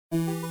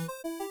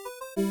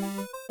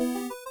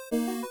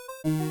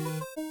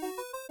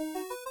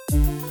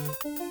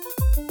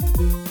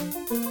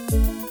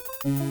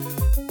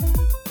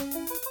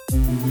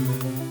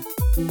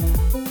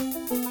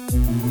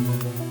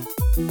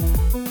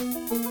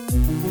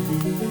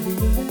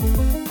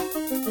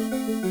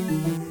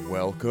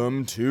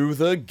Welcome to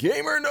the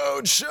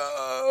GamerNode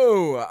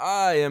Show!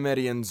 I am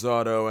Eddie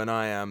Anzotto, and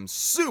I am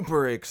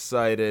super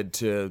excited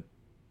to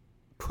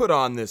put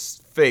on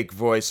this fake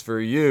voice for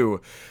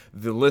you,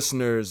 the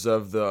listeners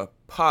of the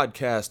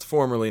podcast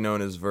formerly known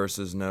as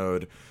Versus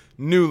Node,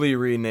 newly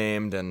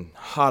renamed and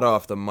hot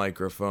off the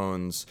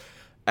microphones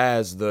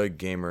as the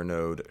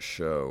GamerNode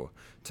Show.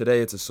 Today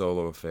it's a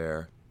solo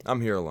affair. I'm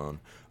here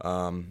alone.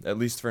 At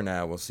least for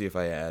now. We'll see if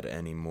I add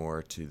any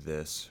more to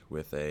this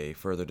with a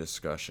further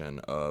discussion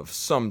of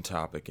some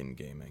topic in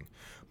gaming.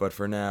 But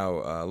for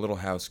now, a little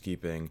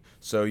housekeeping.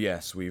 So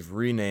yes, we've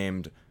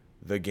renamed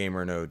the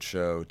GamerNode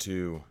Show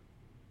to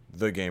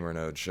the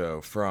GamerNode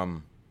Show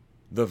from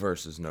the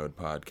Versus Node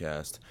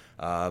podcast.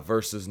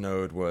 Versus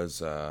Node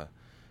was a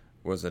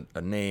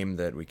name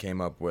that we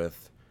came up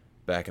with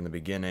back in the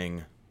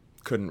beginning.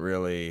 Couldn't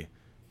really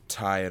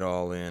tie it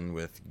all in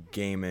with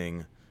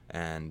gaming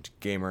and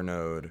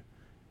GamerNode,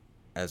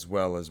 as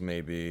well as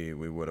maybe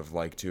we would have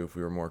liked to if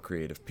we were more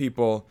creative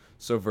people.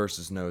 So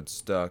Versus Node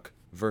stuck,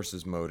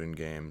 Versus Mode in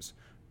games,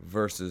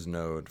 Versus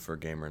Node for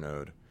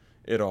GamerNode.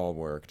 It all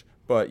worked,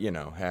 but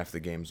half the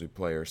games we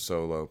play are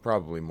solo,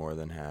 probably more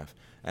than half.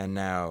 And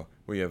now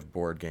we have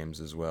board games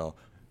as well.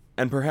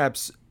 And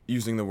perhaps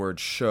using the word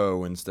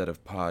show instead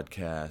of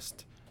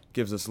podcast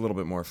gives us a little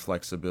bit more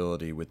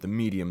flexibility with the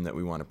medium that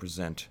we want to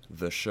present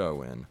the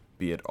show in,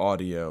 be it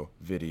audio,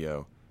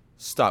 video,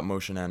 stop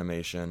motion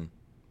animation,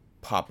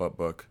 pop-up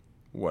book,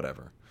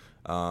 whatever.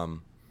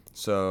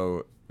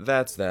 So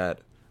that's that.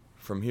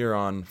 From here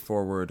on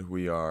forward,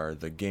 we are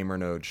the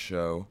GamerNode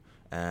Show,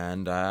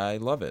 and I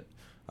love it.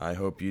 I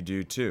hope you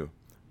do too.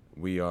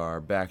 We are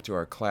back to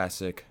our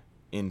classic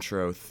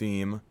intro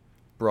theme,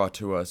 brought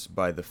to us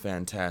by the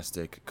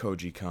fantastic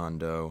Koji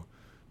Kondo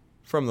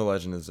from The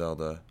Legend of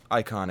Zelda.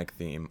 Iconic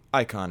theme,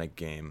 iconic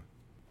game,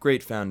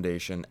 great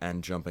foundation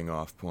and jumping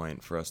off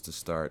point for us to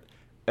start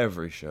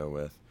every show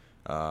with.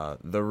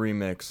 The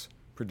remix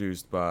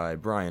produced by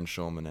Brian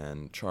Schulman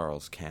and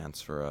Charles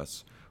Kantz for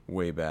us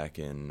way back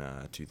in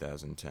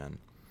 2010.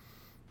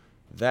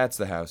 That's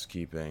the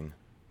housekeeping.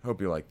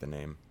 Hope you like the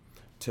name.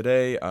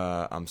 Today,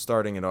 I'm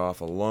starting it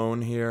off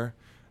alone here.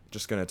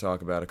 Just going to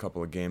talk about a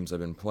couple of games I've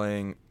been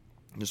playing.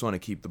 Just want to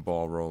keep the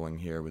ball rolling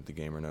here with the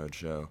GamerNode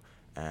Show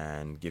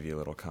and give you a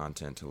little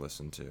content to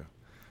listen to.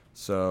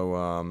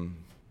 So,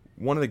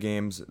 one of the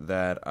games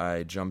that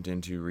I jumped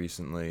into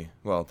recently,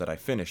 that I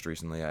finished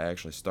recently, I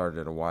actually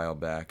started a while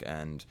back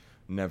and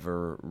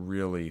never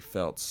really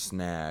felt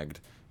snagged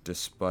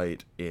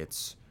despite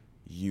its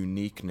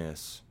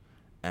uniqueness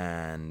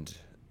and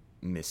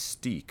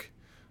mystique,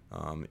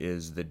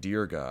 is the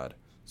Deer God.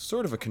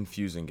 Sort of a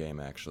confusing game,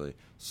 actually.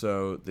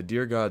 So the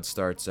Deer God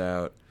starts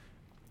out,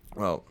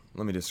 let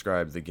me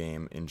describe the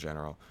game in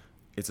general.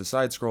 It's a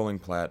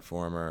side-scrolling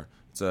platformer.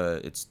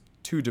 It's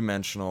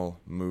two-dimensional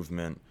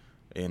movement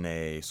in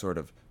a sort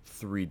of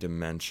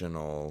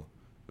three-dimensional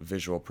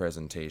visual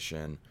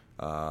presentation,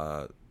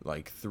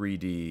 like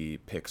 3D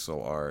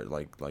pixel art,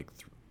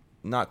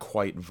 not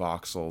quite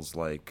voxels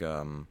like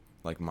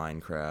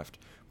Minecraft,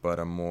 but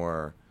a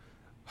more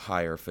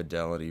higher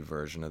fidelity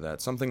version of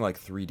that. Something like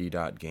 3D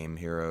Dot Game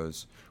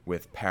Heroes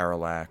with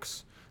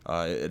parallax.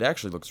 It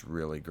actually looks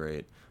really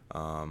great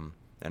and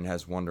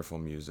has wonderful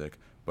music.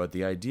 But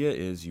the idea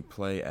is you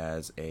play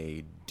as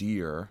a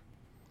deer,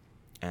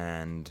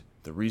 and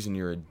the reason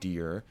you're a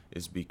deer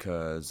is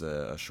because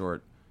a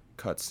short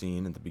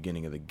cutscene at the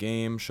beginning of the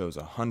game shows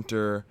a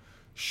hunter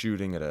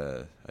shooting at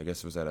a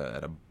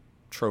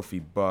trophy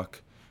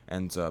buck,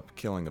 ends up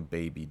killing a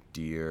baby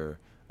deer,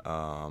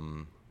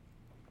 and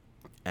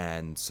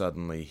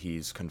suddenly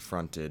he's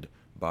confronted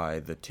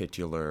by the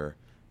titular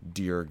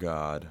deer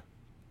god,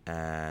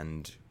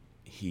 and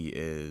he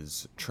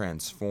is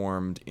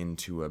transformed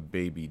into a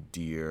baby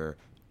deer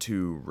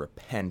to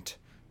repent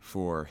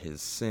for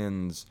his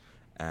sins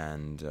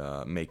and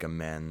make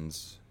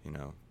amends,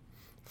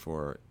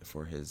 for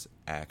his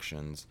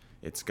actions.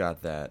 It's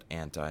got that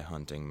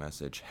anti-hunting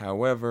message.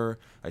 However,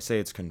 I say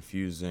it's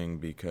confusing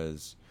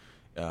because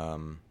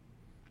in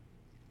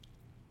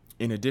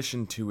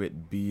addition to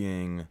it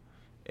being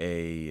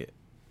a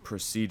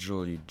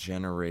procedurally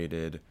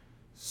generated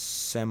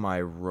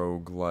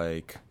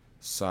semi-roguelike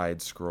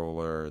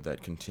side-scroller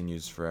that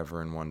continues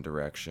forever in one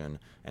direction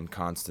and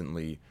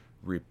constantly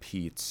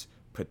repeats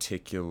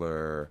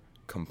particular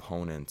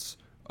components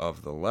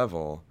of the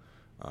level,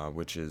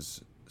 which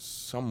is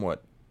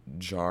somewhat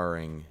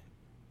jarring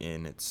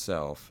in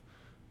itself.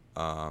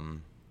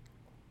 You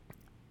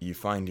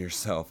find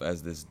yourself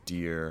as this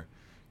deer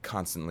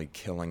constantly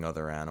killing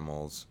other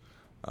animals,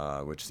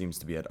 which seems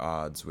to be at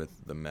odds with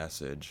the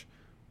message.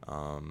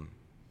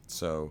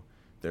 So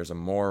there's a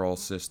moral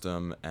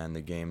system, and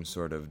the game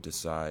sort of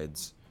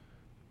decides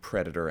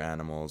predator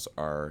animals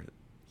are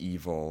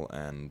evil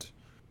and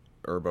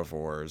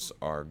herbivores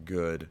are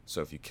good.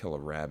 So if you kill a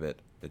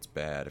rabbit, it's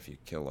bad. If you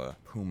kill a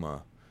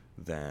puma,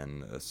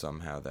 then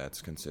somehow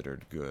that's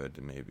considered good.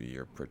 Maybe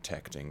you're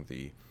protecting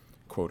the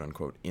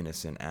quote-unquote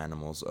innocent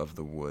animals of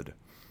the wood.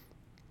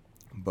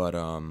 But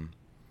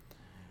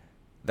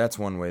That's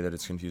one way that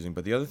it's confusing.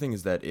 But the other thing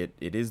is that it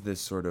is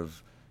this sort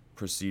of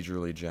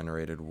procedurally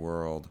generated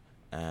world,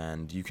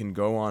 and you can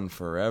go on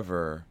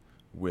forever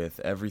with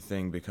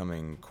everything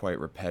becoming quite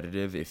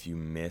repetitive if you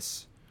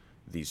miss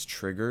these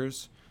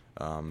triggers.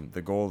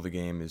 The goal of the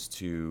game is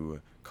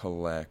to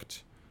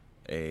collect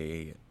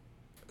a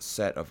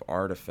set of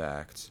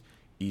artifacts,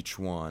 each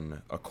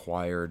one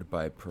acquired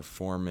by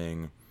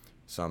performing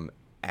some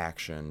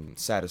action,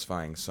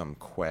 satisfying some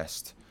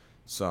quest,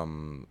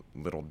 some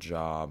little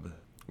job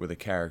with a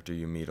character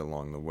you meet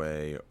along the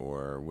way,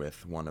 or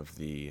with one of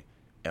the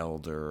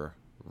elder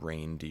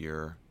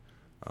reindeer.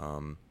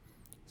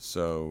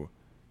 So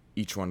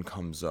each one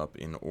comes up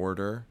in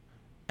order,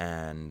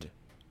 and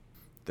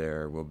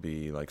there will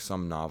be like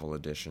some novel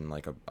edition,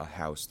 like a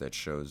house that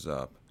shows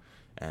up,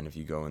 and if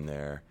you go in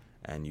there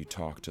and you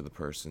talk to the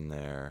person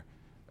there,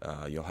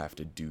 you'll have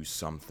to do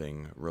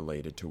something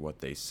related to what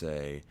they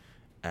say,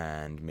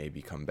 and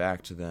maybe come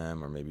back to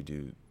them, or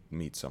maybe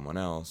meet someone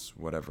else,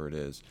 whatever it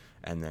is,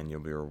 and then you'll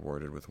be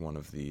rewarded with one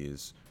of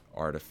these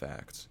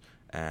artifacts.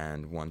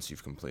 And once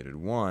you've completed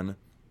one,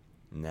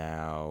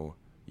 now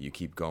you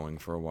keep going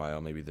for a while.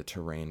 Maybe the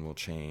terrain will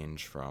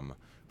change from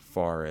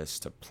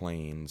forest to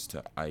plains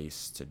to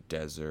ice to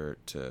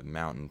desert to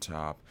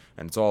mountaintop,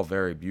 and it's all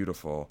very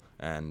beautiful,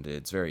 and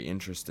it's very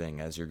interesting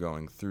as you're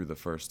going through the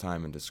first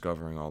time and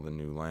discovering all the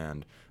new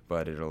land.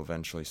 But it'll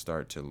eventually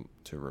start to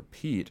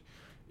repeat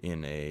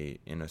in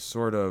a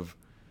sort of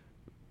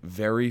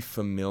very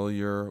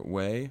familiar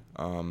way,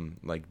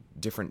 like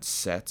different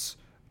sets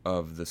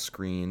of the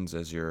screens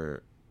as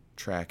you're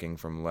tracking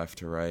from left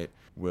to right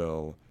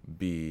will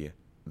be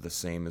the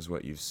same as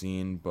what you've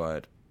seen,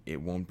 but it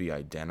won't be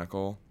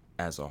identical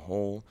as a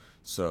whole.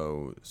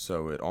 So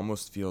it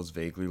almost feels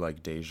vaguely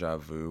like deja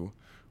vu,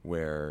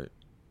 where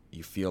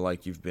you feel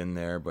like you've been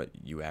there, but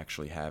you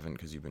actually haven't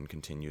because you've been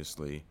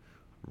continuously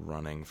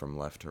running from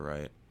left to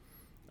right.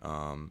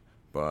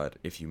 But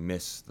if you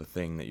miss the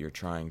thing that you're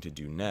trying to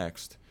do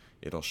next,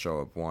 it'll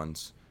show up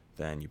once,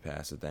 then you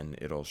pass it, then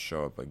it'll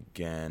show up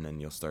again, and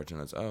you'll start to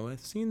notice, oh, I've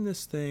seen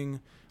this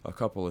thing a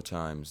couple of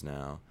times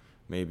now.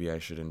 Maybe I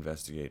should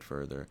investigate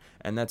further.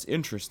 And that's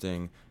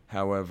interesting.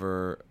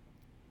 However,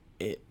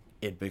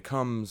 it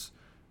becomes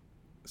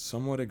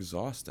somewhat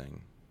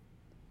exhausting.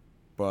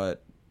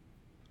 But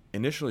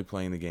initially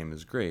playing the game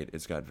is great.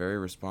 It's got very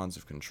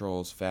responsive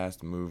controls,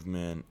 fast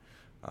movement,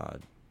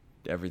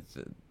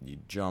 everything. You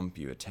jump,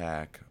 you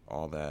attack,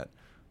 all that.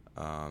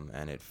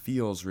 And it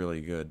feels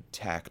really good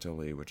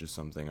tactily, which is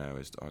something I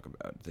always talk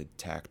about, the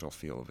tactile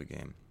feel of a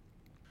game.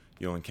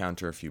 You'll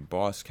encounter a few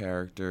boss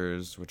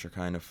characters, which are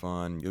kind of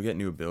fun. You'll get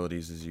new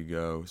abilities as you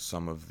go.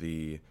 Some of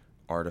the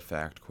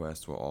artifact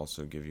quests will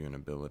also give you an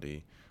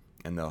ability,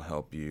 and they'll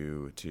help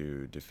you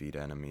to defeat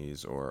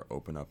enemies or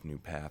open up new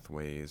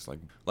pathways.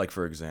 Like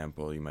for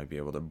example, you might be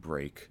able to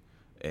break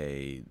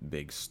a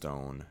big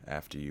stone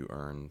after you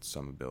earn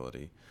some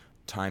ability.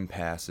 Time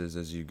passes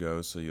as you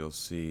go, so you'll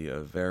see a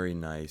very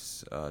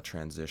nice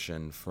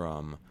transition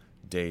from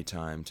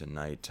daytime to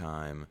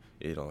nighttime.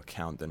 It'll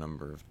count the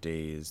number of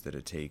days that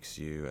it takes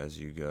you as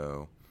you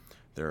go.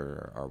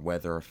 There are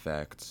weather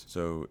effects,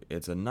 so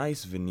it's a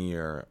nice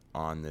veneer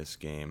on this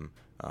game.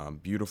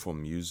 Beautiful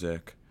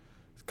music,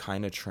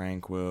 kind of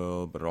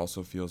tranquil, but it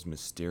also feels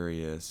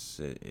mysterious.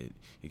 It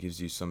gives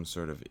you some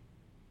sort of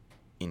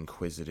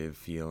inquisitive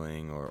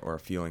feeling, or a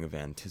feeling of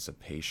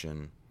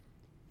anticipation,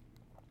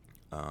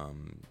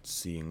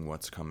 seeing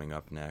what's coming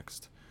up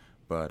next.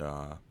 But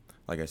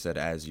like I said,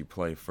 as you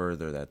play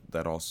further,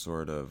 that all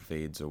sort of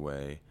fades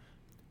away,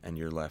 and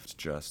you're left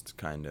just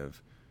kind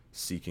of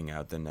seeking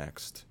out the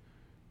next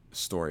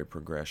story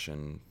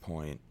progression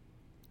point.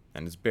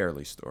 And it's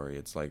barely story,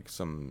 it's like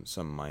some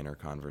minor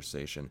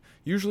conversation,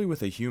 usually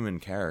with a human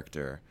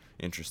character,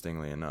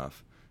 interestingly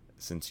enough,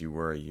 since you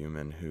were a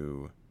human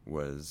who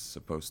was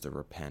supposed to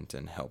repent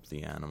and help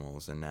the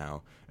animals, and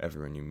now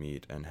everyone you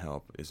meet and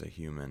help is a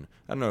human.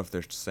 I don't know if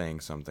they're saying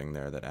something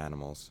there that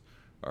animals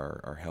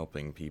are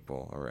helping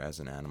people, or as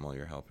an animal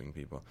you're helping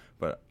people,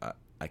 but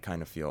I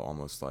kind of feel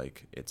almost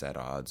like it's at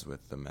odds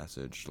with the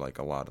message, like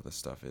a lot of the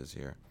stuff is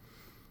here.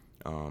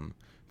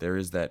 There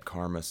is that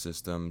karma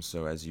system,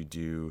 so as you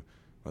do,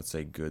 let's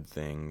say, good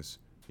things,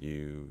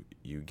 you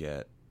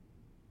get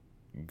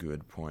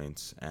good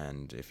points,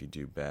 and if you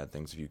do bad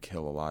things, if you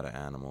kill a lot of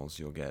animals,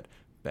 you'll get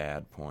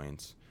bad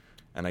points.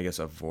 And I guess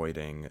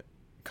avoiding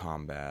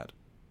combat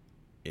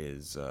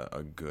is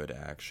a good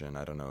action.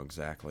 I don't know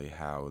exactly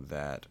how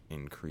that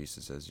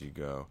increases as you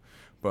go,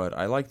 but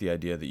I like the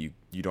idea that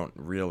you don't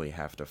really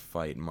have to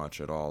fight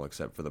much at all,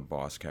 except for the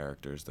boss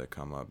characters that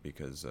come up,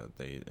 because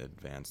they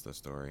advance the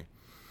story.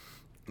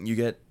 You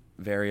get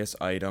various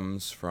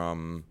items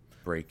from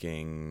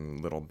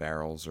breaking little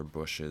barrels or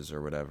bushes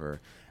or whatever,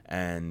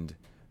 and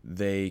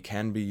they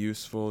can be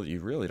useful. You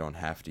really don't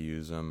have to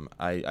use them.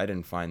 I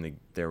didn't find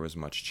there was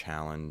much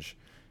challenge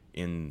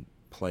in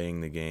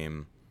playing the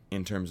game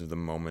in terms of the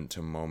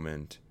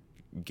moment-to-moment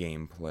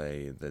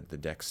gameplay. The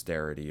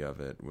dexterity of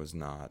it was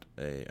not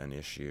an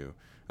issue.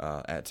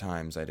 At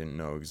times, I didn't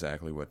know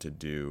exactly what to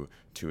do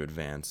to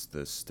advance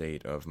the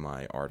state of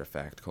my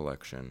artifact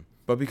collection.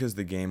 But because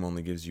the game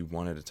only gives you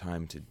one at a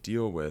time to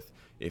deal with,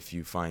 if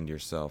you find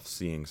yourself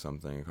seeing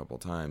something a couple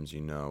times,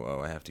 you know,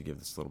 oh, I have to give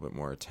this a little bit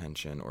more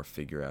attention or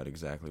figure out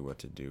exactly what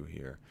to do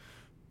here.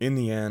 In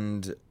the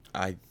end,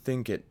 I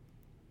think it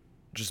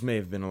just may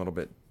have been a little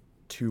bit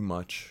too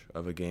much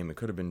of a game. It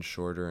could have been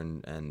shorter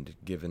and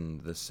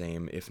given the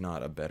same, if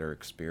not a better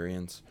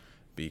experience,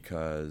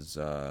 because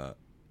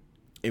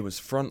it was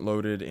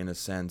front-loaded in a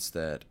sense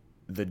that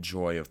the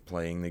joy of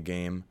playing the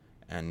game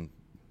and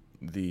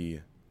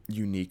the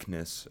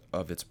uniqueness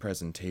of its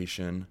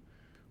presentation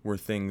were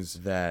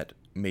things that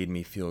made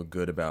me feel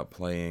good about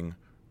playing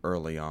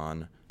early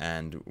on,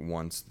 and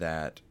once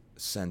that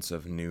sense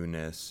of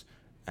newness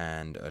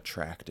and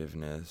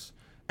attractiveness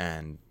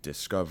and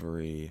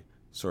discovery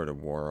sort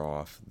of wore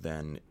off,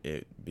 then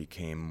it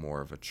became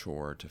more of a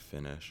chore to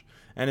finish.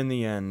 And in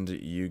the end,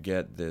 you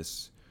get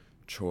this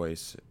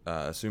choice,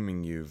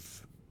 assuming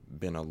you've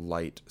been a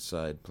light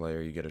side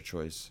player, you get a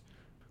choice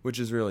which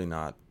is really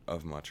not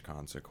of much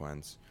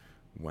consequence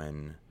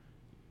when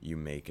you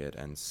make it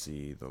and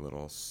see the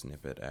little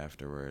snippet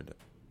afterward.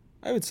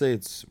 I would say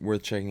it's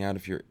worth checking out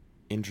if you're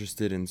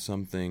interested in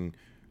something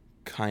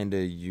kind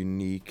of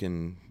unique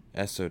and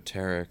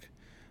esoteric.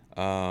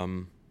 But,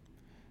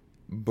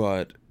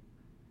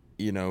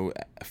 you know,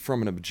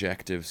 from an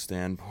objective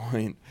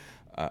standpoint,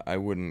 I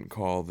wouldn't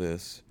call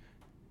this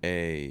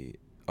a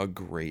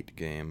great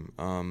game.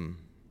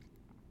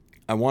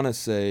 I want to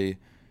say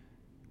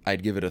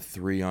I'd give it a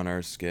 3 on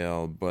our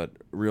scale, but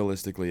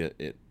realistically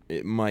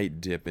it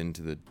might dip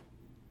into the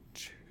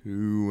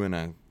 2 and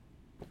a,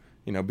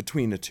 you know,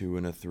 between a 2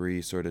 and a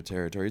 3 sort of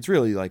territory. It's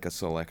really like a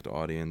select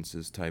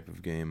audiences type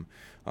of game.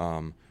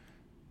 I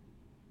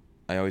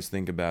always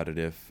think about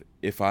it,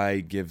 if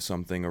I give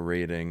something a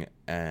rating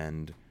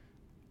and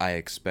I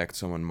expect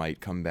someone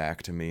might come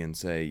back to me and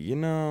say, you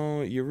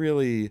know,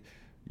 you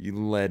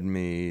led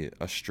me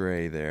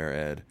astray there,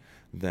 Ed,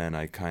 then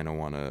I kind of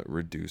want to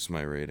reduce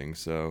my rating.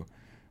 So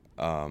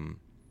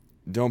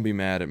don't be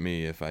mad at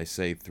me if I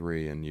say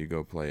 3 and you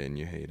go play and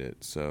you hate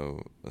it.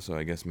 So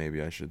I guess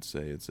maybe I should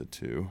say it's a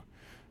 2.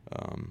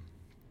 I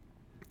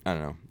don't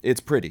know.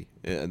 It's pretty.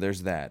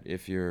 There's that.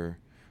 If you're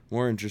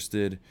more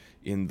interested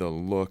in the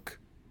look,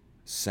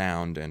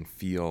 sound, and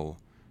feel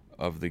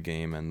of the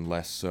game and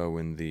less so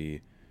in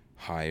the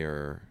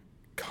higher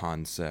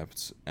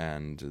concepts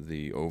and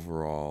the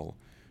overall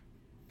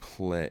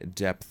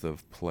depth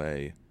of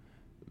play,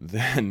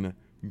 then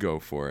go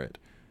for it.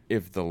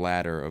 If the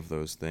latter of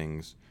those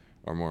things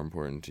are more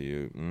important to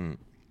you,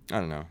 I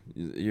don't know.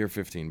 Your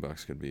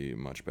 $15 could be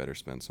much better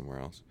spent somewhere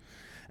else.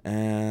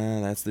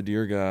 And that's the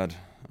Dear God.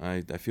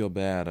 I feel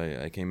bad.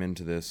 I came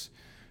into this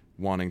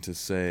wanting to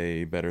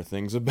say better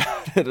things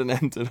about it and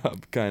ended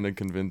up kind of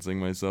convincing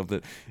myself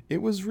that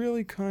it was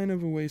really kind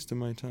of a waste of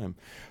my time.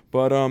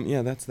 But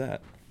yeah, that's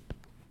that.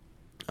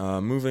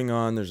 Moving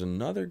on, there's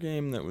another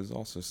game that was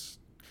also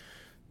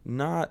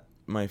not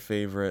my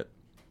favorite,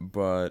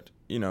 but,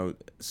 you know,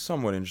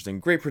 somewhat interesting.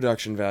 Great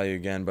production value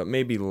again, but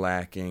maybe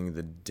lacking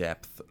the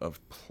depth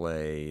of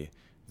play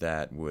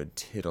that would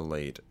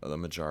titillate the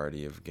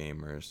majority of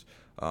gamers.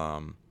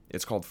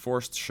 It's called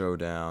Forced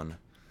Showdown.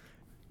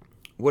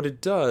 What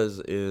it does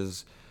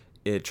is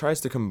it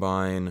tries to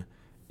combine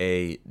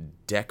a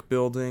deck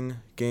building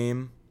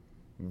game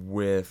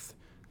with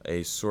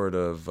a sort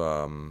of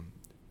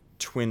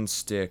twin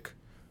stick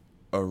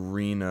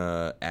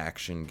arena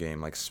action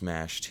game like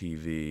Smash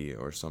TV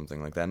or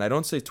something like that. And I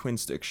don't say twin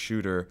stick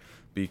shooter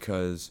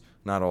because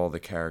not all the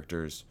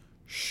characters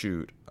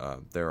shoot.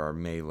 There are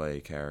melee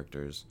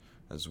characters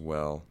as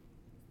well.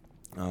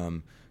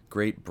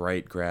 Great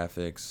bright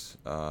graphics,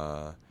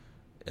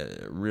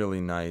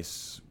 really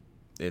nice.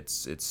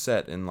 It's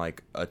set in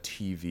like a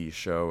TV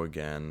show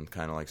again,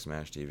 kind of like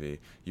Smash TV.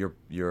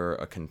 You're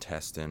a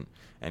contestant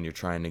and you're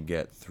trying to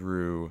get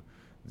through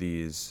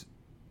these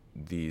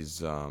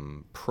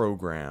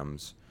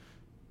programs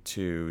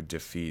to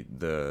defeat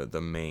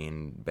the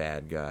main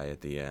bad guy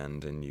at the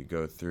end, and you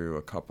go through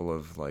a couple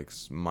of like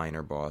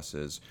minor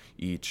bosses,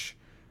 each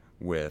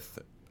with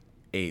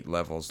 8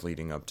 levels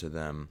leading up to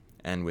them,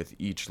 and with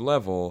each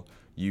level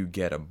you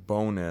get a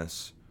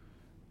bonus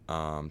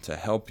to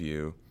help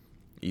you,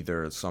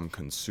 either some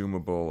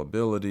consumable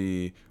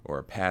ability or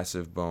a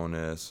passive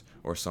bonus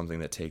or something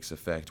that takes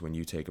effect when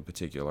you take a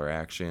particular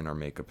action or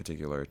make a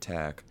particular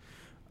attack.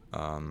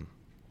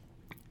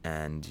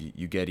 And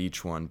you get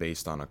each one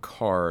based on a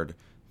card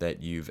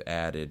that you've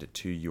added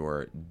to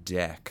your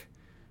deck,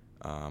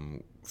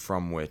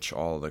 from which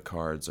all the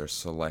cards are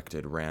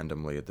selected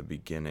randomly at the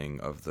beginning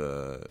of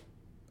the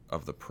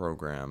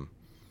program.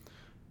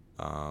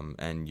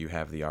 And you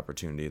have the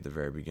opportunity at the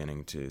very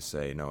beginning to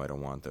say, no, I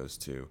don't want those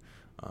two.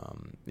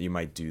 You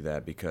might do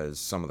that because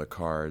some of the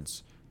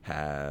cards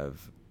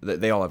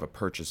they all have a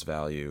purchase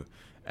value,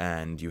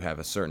 and you have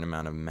a certain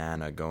amount of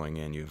mana going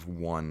in. You have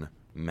 1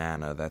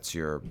 mana. That's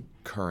your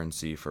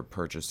currency for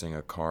purchasing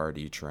a card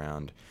each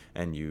round,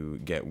 and you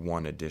get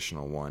one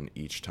additional one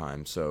each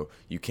time. So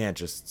you can't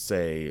just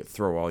say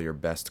throw all your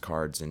best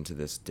cards into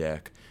this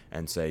deck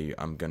and say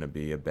I'm gonna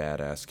be a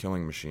badass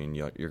killing machine.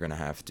 You're gonna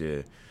have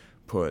to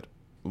put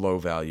low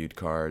valued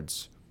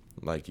cards,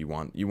 like you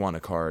want a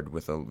card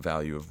with a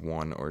value of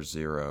 1 or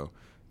 0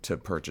 to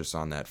purchase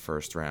on that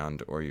first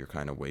round, or you're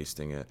kind of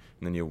wasting it.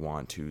 And then you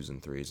want 2s and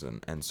 3s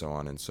and so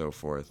on and so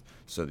forth,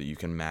 so that you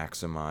can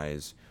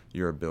maximize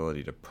your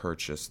ability to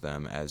purchase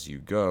them as you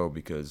go,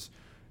 because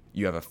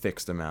you have a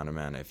fixed amount of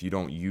mana. If you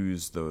don't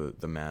use the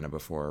mana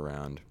before a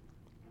round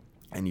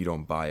and you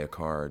don't buy a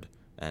card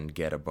and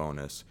get a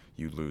bonus,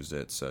 you lose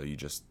it. So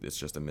it's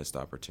just a missed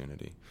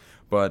opportunity.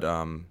 But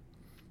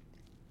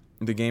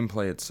the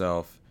gameplay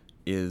itself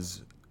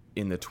is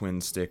in the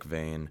twin stick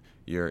vein.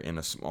 You're in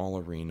a small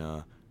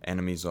arena,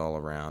 enemies all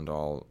around,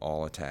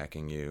 all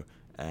attacking you,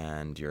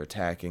 and you're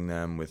attacking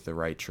them with the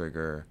right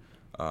trigger,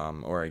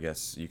 or I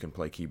guess you can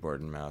play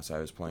keyboard and mouse. I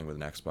was playing with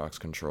an Xbox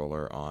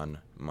controller on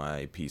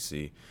my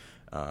PC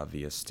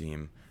via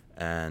Steam,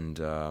 and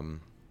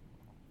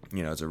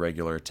it's a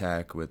regular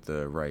attack with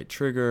the right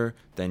trigger.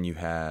 Then you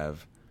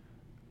have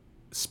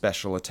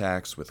special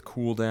attacks with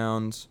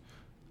cooldowns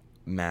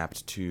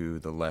mapped to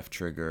the left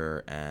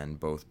trigger and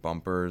both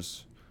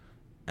bumpers,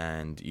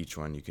 and each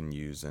one you can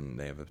use, and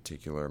they have a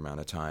particular amount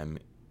of time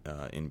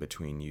in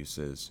between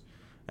uses,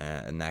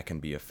 and that can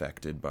be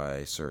affected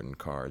by certain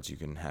cards. You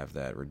can have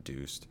that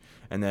reduced.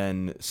 And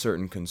then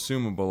certain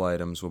consumable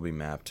items will be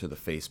mapped to the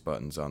face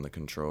buttons on the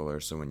controller,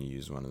 so when you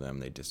use one of them,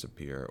 they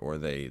disappear, or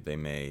they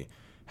may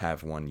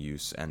have one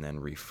use and then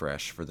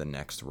refresh for the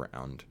next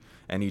round.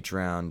 And each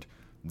round,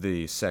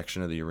 the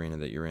section of the arena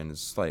that you're in is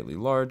slightly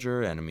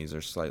larger, enemies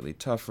are slightly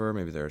tougher,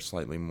 maybe there are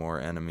slightly more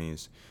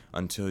enemies,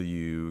 until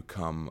you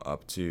come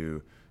up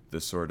to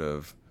the sort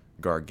of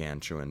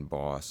gargantuan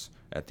boss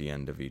at the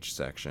end of each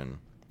section.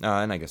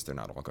 And I guess they're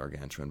not all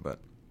gargantuan,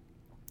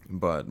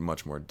 but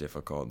much more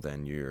difficult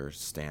than your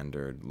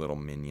standard little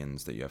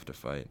minions that you have to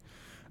fight.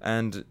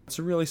 And it's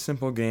a really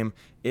simple game.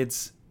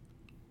 It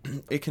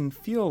can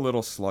feel a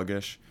little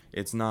sluggish.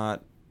 It's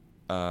not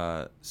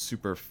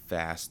super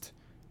fast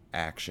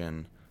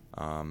action.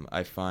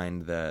 I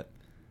find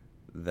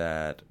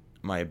that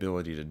my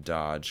ability to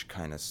dodge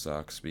kind of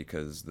sucks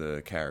because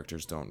the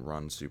characters don't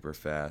run super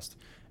fast.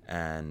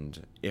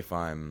 And if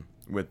I'm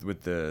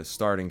with the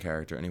starting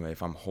character anyway,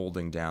 if I'm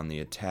holding down the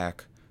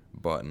attack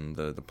button,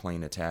 the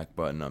plain attack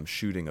button, I'm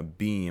shooting a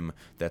beam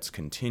that's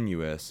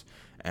continuous,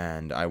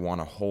 and I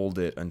want to hold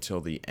it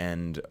until the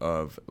end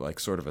of like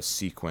sort of a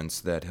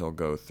sequence that he'll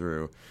go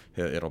through.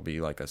 It'll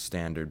be like a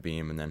standard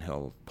beam, and then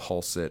he'll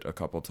pulse it a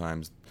couple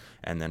times,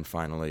 and then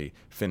finally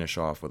finish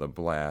off with a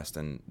blast.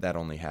 And that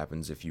only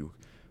happens if you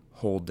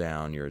hold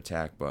down your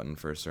attack button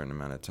for a certain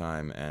amount of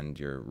time and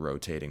you're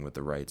rotating with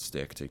the right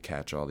stick to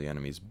catch all the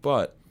enemies.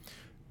 But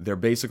they're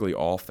basically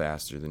all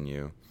faster than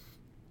you,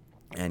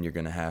 and you're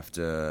going to have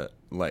to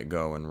let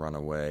go and run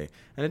away.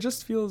 And it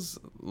just feels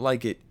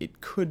like it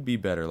could be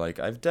better. Like,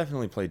 I've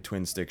definitely played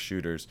twin-stick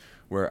shooters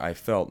where I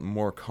felt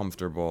more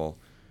comfortable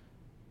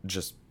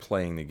just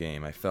playing the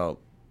game. I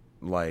felt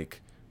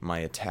like my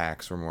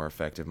attacks were more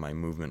effective, my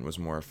movement was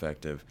more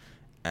effective,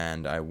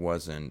 and I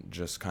wasn't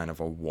just kind of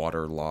a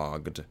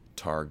waterlogged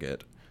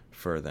target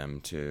for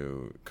them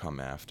to come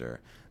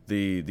after.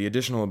 The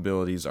additional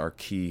abilities are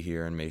key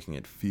here in making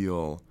it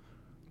feel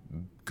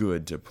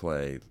good to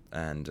play,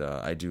 and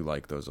I do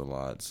like those a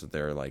lot. So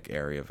they're like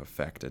area of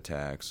effect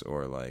attacks,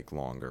 or like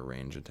longer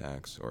range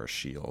attacks, or a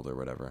shield or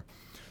whatever.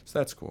 So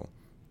that's cool.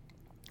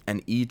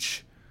 And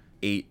each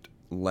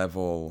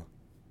 8-level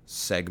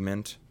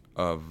segment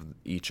of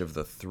each of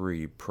the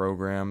 3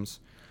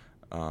 programs,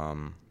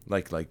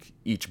 like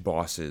each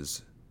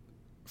boss's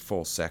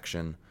full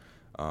section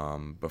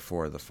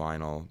before the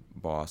final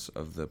boss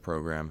of the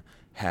program,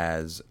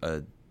 has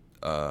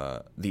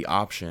the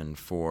option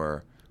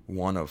for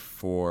one of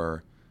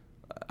 4,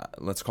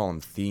 let's call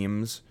them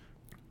themes.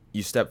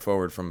 You step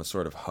forward from a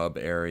sort of hub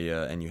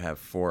area, and you have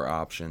 4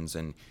 options,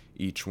 and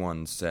each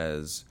one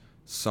says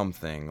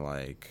something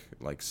like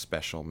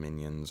special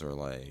minions, or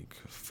like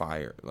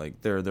fire.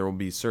 Like there will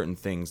be certain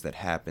things that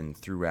happen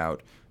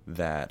throughout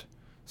that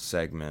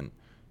segment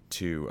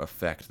to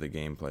affect the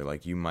gameplay.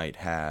 Like, you might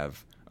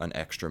have an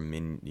extra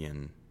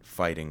minion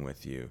fighting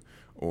with you,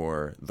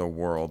 or the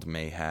world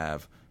may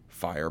have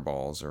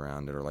fireballs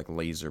around it, or like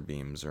laser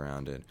beams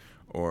around it,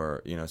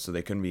 or so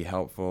they can be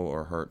helpful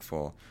or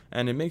hurtful,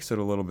 and it makes it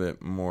a little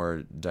bit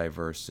more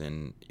diverse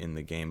in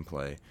the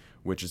gameplay,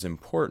 which is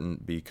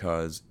important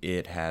because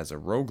it has a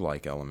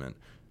roguelike element.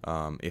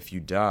 If you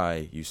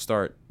die, you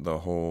start the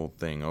whole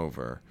thing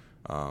over.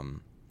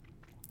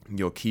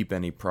 You'll keep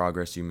any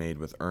progress you made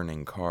with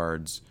earning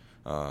cards,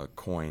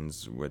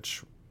 coins,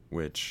 which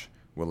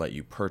will let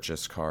you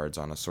purchase cards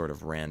on a sort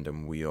of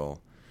random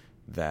wheel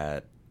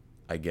that,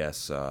 I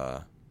guess,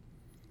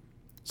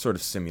 sort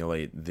of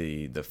simulate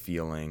the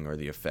feeling or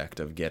the effect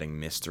of getting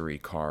mystery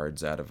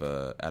cards out of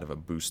a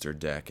booster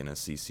deck in a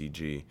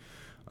CCG.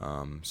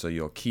 So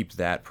you'll keep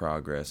that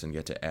progress and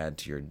get to add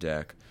to your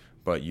deck,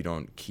 but you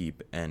don't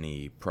keep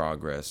any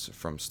progress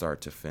from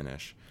start to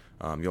finish.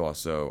 You'll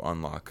also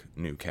unlock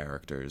new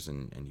characters,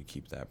 and you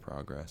keep that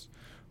progress.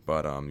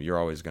 But you're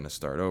always going to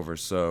start over,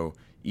 so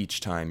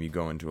each time you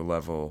go into a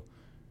level,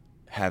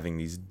 having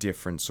these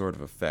different sort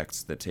of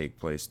effects that take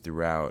place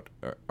throughout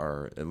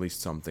are at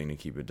least something to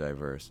keep it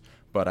diverse.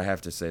 But I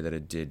have to say that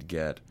it did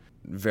get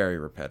very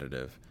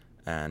repetitive,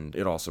 and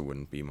it also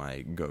wouldn't be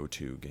my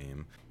go-to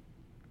game.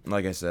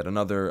 Like I said,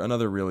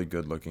 another really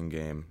good-looking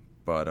game,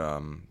 but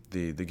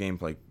the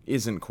gameplay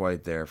isn't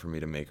quite there for me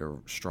to make a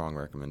strong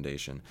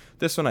recommendation.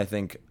 This one, I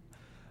think,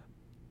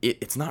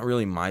 it's not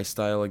really my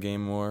style of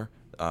game more.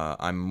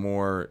 I'm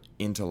more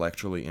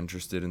intellectually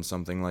interested in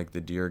something like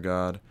the Deer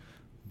God,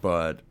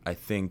 but I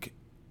think,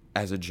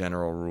 as a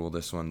general rule,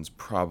 this one's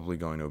probably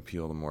going to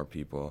appeal to more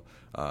people.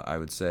 I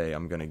would say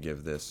I'm going to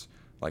give this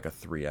like a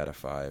 3 out of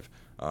 5.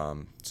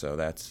 So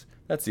that's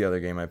the other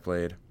game I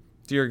played.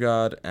 Dear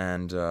God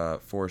and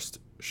Forced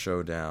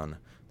Showdown.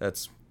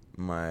 That's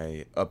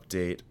my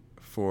update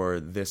for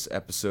this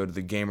episode of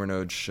the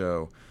GamerNode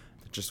show.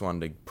 Just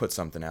wanted to put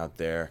something out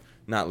there,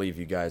 not leave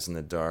you guys in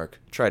the dark,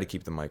 try to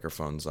keep the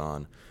microphones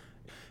on.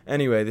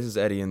 Anyway, this is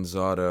Eddie and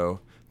Zotto.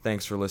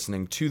 Thanks for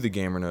listening to the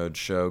GamerNode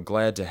show.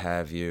 Glad to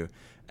have you.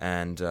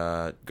 And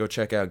go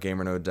check out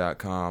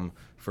GamerNode.com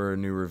for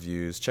new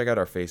reviews. Check out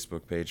our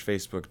Facebook page,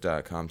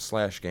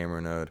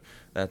 facebook.com/GamerNode.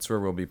 That's where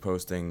we'll be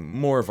posting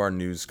more of our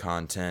news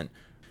content,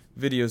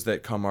 videos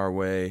that come our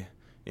way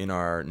in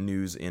our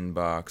news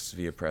inbox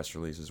via press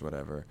releases,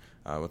 whatever.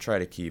 We'll try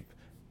to keep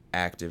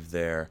active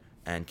there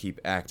and keep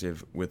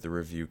active with the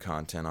review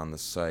content on the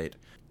site,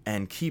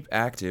 and keep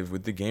active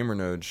with the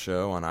GamerNode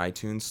show on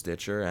iTunes,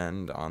 Stitcher,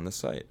 and on the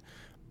site.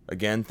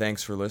 Again,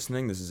 thanks for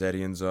listening. This is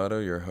Eddie and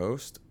Zotto, your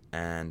host,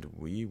 and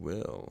we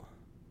will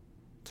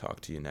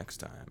talk to you next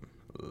time.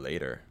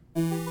 Later.